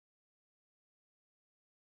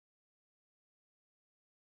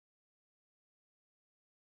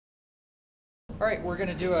All right, we're going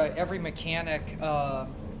to do a every mechanic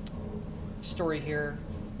story here.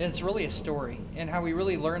 And it's really a story, and how we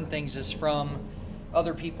really learn things is from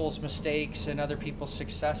other people's mistakes and other people's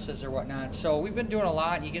successes or whatnot. So we've been doing a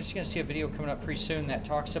lot, and you're just going to see a video coming up pretty soon that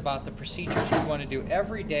talks about the procedures we want to do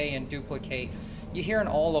every day and duplicate. You hear in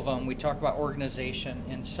all of them, we talk about organization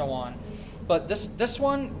and so on. But this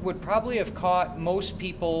one would probably have caught most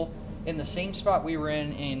people in the same spot we were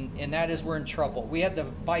in, and that is we're in trouble. We had the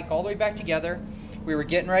bike all the way back together. We were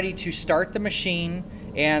getting ready to start the machine,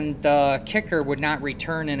 and the kicker would not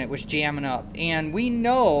return, and it was jamming up. And we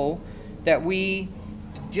know that we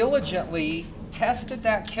diligently tested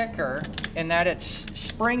that kicker and that its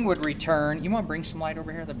spring would return. You want to bring some light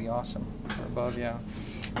over here? That'd be awesome. Or above, yeah.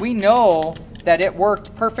 We know that it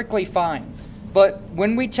worked perfectly fine. But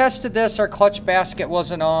when we tested this, our clutch basket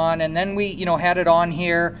wasn't on, and then we, had it on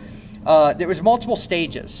here. There was multiple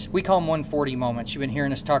stages. We call them 140 moments. You've been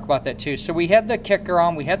hearing us talk about that too. So we had the kicker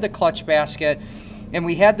on, we had the clutch basket, and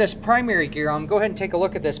we had this primary gear on. Go ahead and take a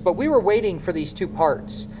look at this. But we were waiting for these two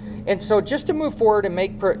parts. And so just to move forward and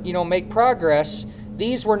make progress,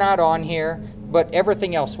 these were not on here, but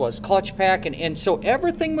everything else was. Clutch pack, and so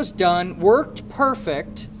everything was done, worked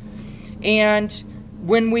perfect. And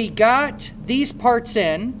when we got these parts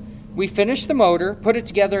in, we finished the motor, put it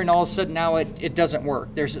together, and all of a sudden now it doesn't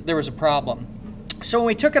work. There was a problem. So when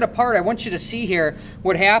we took it apart, I want you to see here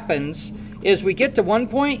what happens is we get to one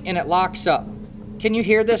point and it locks up. Can you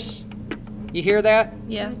hear this? You hear that?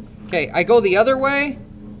 Yeah. Okay, I go the other way,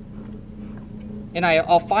 and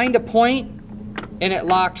I'll find a point, and it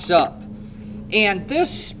locks up. And this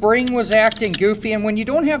spring was acting goofy, and when you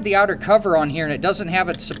don't have the outer cover on here and it doesn't have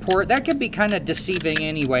its support, that can be kind of deceiving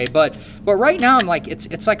anyway. But right now I'm like,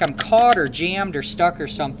 it's like I'm caught or jammed or stuck or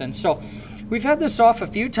something. So we've had this off a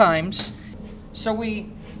few times. So we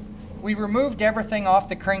removed everything off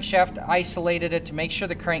the crankshaft, isolated it to make sure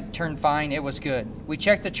the crank turned fine. It was good. We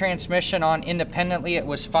checked the transmission on independently. It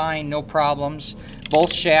was fine, no problems.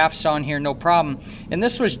 Both shafts on here, no problem. And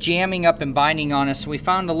this was jamming up and binding on us. We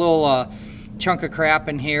found a little chunk of crap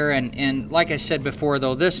in here, and like I said before,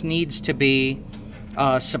 though, this needs to be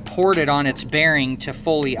supported on its bearing to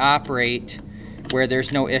fully operate where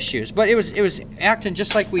there's no issues. But it was acting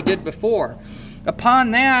just like we did before.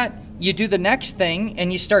 Upon that, you do the next thing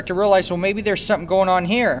and you start to realize, well, maybe there's something going on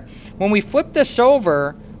here. When we flip this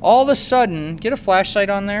over, all of a sudden, get a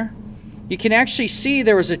flashlight on there, you can actually see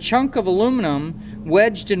there was a chunk of aluminum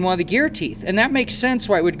wedged in one of the gear teeth. And that makes sense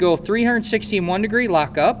why it would go 360 in 1 degree,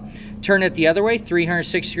 lock up, turn it the other way,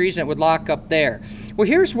 360 degrees, and it would lock up there. Well,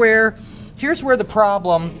 here's where the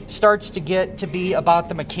problem starts to get to be about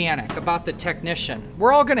the mechanic, about the technician.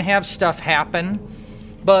 We're all gonna have stuff happen,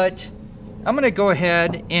 but I'm gonna go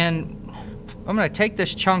ahead and I'm gonna take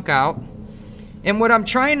this chunk out. And what I'm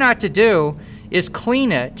trying not to do is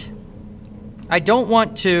clean it. I don't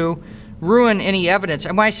want to ruin any evidence.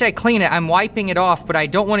 And when I say clean it, I'm wiping it off, but I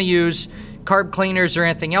don't want to use carb cleaners or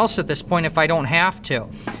anything else at this point if I don't have to.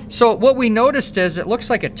 So what we noticed is it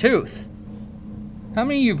looks like a tooth. How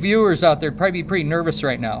many of you viewers out there probably be pretty nervous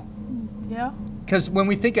right now? Yeah. Because when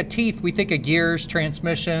we think of teeth, we think of gears,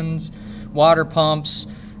 transmissions, water pumps,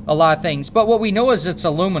 a lot of things. But what we know is it's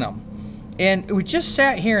aluminum. And we just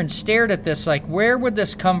sat here and stared at this like, where would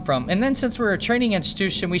this come from? And then since we're a training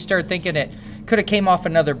institution, we started thinking it could have came off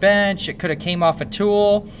another bench, it could have came off a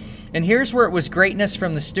tool. And here's where it was greatness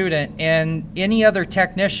from the student and any other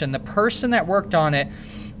technician. The person that worked on it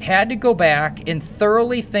had to go back and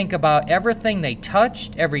thoroughly think about everything they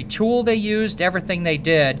touched, every tool they used, everything they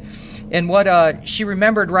did. And what she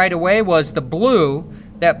remembered right away was the blue.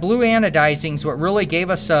 That blue anodizing is what really gave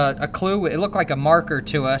us a clue. It looked like a marker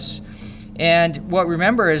to us. And what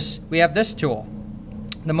remember is we have this tool,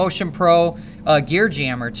 the Motion Pro gear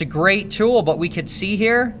jammer. It's a great tool, but we could see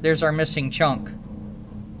here, there's our missing chunk.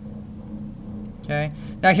 Okay,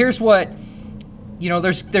 now here's what,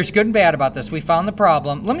 there's good and bad about this. We found the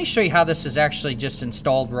problem. Let me show you how this is actually just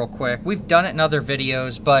installed real quick. We've done it in other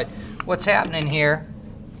videos, but what's happening here,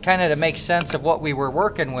 kind of to make sense of what we were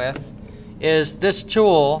working with, is this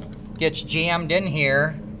tool gets jammed in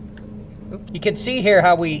here. You can see here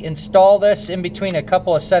how we install this in between a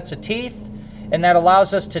couple of sets of teeth, and that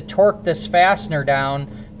allows us to torque this fastener down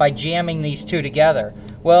by jamming these two together.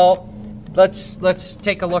 Well, let's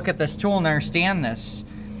take a look at this tool and understand this.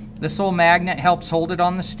 This little magnet helps hold it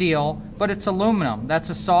on the steel, but it's aluminum. That's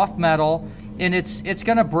a soft metal, and it's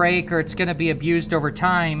gonna break or it's gonna be abused over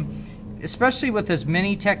time, especially with as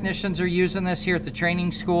many technicians are using this here at the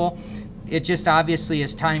training school. It just obviously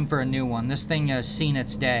is time for a new one. This thing has seen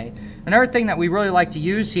its day. Another thing that we really like to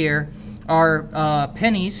use here are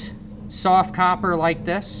pennies, soft copper like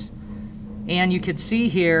this. And you could see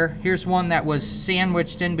here, here's one that was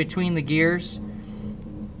sandwiched in between the gears.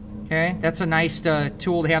 Okay, that's a nice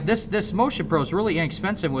tool to have. This Motion Pro is really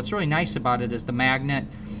inexpensive. What's really nice about it is the magnet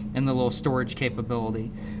and the little storage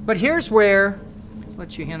capability. But here's where, let's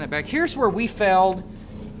let you hand that back. Here's where we failed,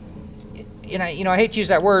 and I hate to use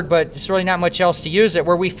that word, but there's really not much else to use it.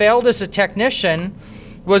 Where we failed as a technician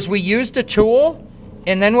was we used a tool,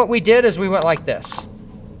 and then what we did is we went like this.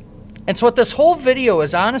 And so what this whole video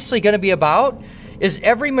is honestly going to be about is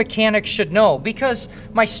every mechanic should know, because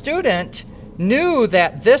my student knew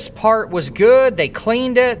that this part was good, they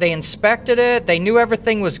cleaned it, they inspected it, they knew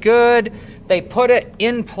everything was good, they put it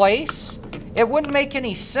in place. It wouldn't make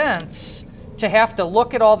any sense to have to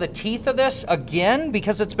look at all the teeth of this again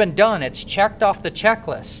because it's been done, it's checked off the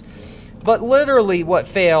checklist. But literally what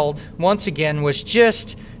failed, once again, was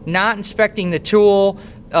just not inspecting the tool,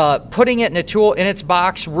 putting it in a tool in its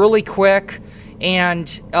box really quick,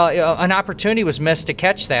 and an opportunity was missed to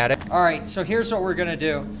catch that. All right, so here's what we're gonna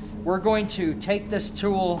do. We're going to take this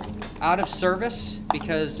tool out of service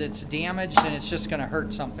because it's damaged and it's just gonna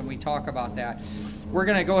hurt something. We talk about that. We're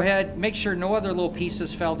gonna go ahead, make sure no other little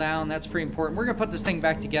pieces fell down. That's pretty important. We're gonna put this thing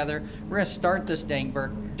back together. We're gonna start this dang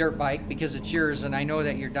dirt bike because it's yours, and I know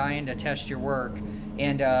that you're dying to test your work.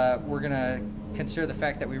 And we're gonna consider the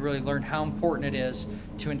fact that we really learned how important it is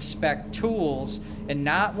to inspect tools, and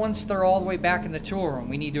not once they're all the way back in the tool room.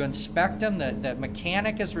 We need to inspect them. The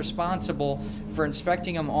mechanic is responsible for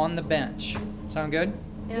inspecting them on the bench. Sound good?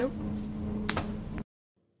 Yep.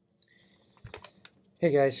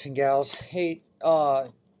 Hey guys and gals. Hey,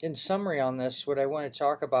 in summary on this, what I want to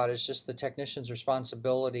talk about is just the technician's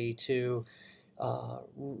responsibility to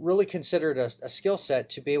really consider it a skill set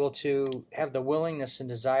to be able to have the willingness and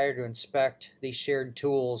desire to inspect these shared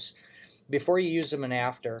tools before you use them and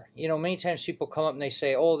after. You know, many times people come up and they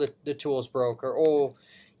say, oh, the tool's broke, or oh,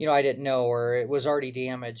 you know, I didn't know, or it was already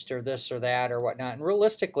damaged, or this or that, or whatnot. And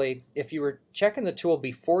realistically, if you were checking the tool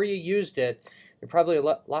before you used it, you're probably a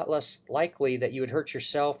lot less likely that you would hurt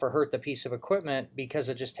yourself or hurt the piece of equipment because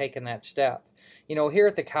of just taking that step. You know, here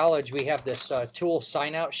at the college, we have this tool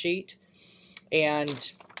sign-out sheet,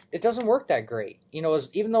 and it doesn't work that great. You know,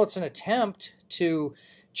 even though it's an attempt to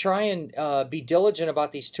try and be diligent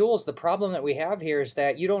about these tools, the problem that we have here is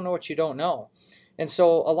that you don't know what you don't know. And so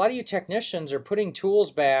a lot of you technicians are putting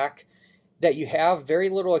tools back that you have very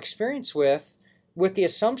little experience with the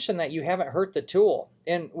assumption that you haven't hurt the tool.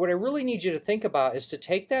 And what I really need you to think about is to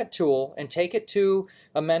take that tool and take it to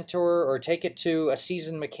a mentor or take it to a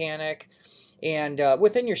seasoned mechanic. And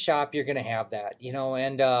within your shop, you're going to have that, you know,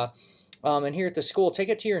 and here at the school, take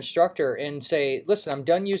it to your instructor and say, listen, I'm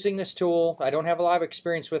done using this tool. I don't have a lot of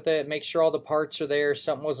experience with it. Make sure all the parts are there,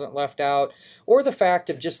 something wasn't left out. Or the fact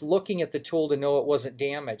of just looking at the tool to know it wasn't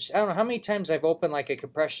damaged. I don't know how many times I've opened like a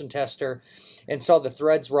compression tester and saw the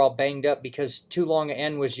threads were all banged up because too long an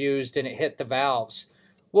end was used and it hit the valves.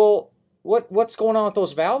 Well, what's going on with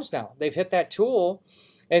those valves now? They've hit that tool.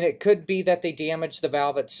 And it could be that they damaged the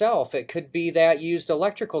valve itself. It could be that you used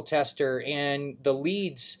electrical tester and the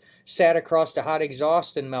leads sat across the hot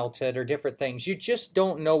exhaust and melted, or different things. You just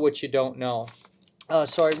don't know what you don't know.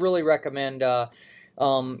 So I really recommend, you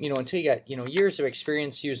know, until you got, you know, years of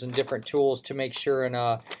experience using different tools, to make sure and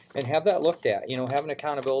have that looked at. You know, have an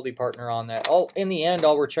accountability partner on that. In the end,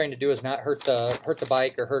 all we're trying to do is not hurt the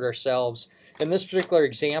bike or hurt ourselves. In this particular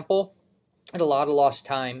example, I had a lot of lost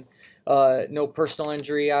time. No personal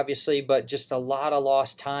injury, obviously, but just a lot of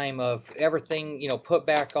lost time of everything, you know, put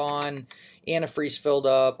back on, antifreeze filled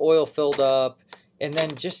up, oil filled up, and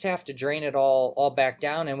then just have to drain it all back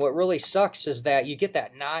down. And what really sucks is that you get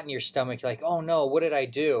that knot in your stomach. You're like, oh no, what did I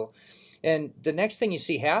do? And the next thing you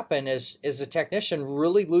see happen is the technician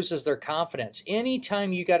really loses their confidence.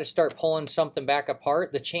 Anytime you got to start pulling something back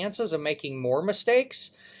apart, the chances of making more mistakes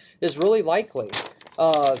is really likely.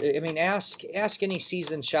 I mean, ask any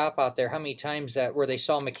seasoned shop out there how many times where they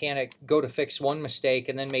saw a mechanic go to fix one mistake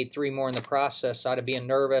and then made 3 more in the process out of being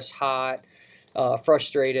nervous, hot,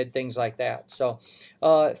 frustrated, things like that. So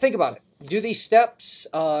think about it. Do these steps,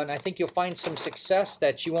 and I think you'll find some success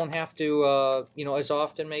that you won't have to, you know, as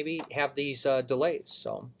often maybe have these delays.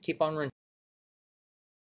 So keep on running.